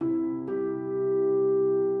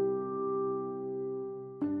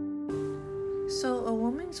So, a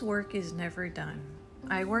woman's work is never done.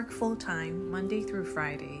 I work full time, Monday through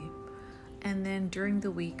Friday, and then during the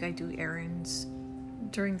week, I do errands.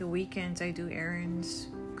 During the weekends, I do errands,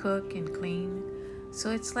 cook, and clean.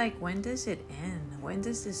 So, it's like, when does it end? When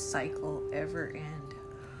does this cycle ever end?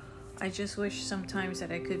 I just wish sometimes that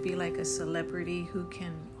I could be like a celebrity who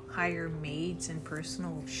can hire maids and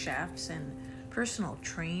personal chefs and personal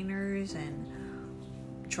trainers and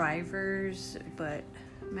drivers, but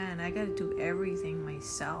man, I gotta do everything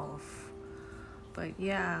myself. But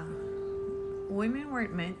yeah, women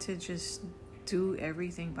weren't meant to just do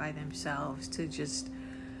everything by themselves, to just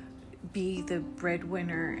be the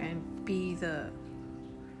breadwinner and be the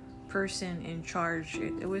person in charge.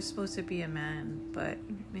 It was supposed to be a man, but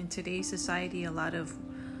in today's society, a lot of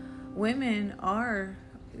women are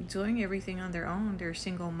doing everything on their own. They're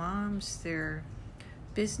single moms, they're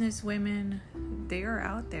business women, they are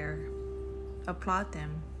out there. Applaud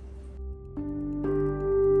them.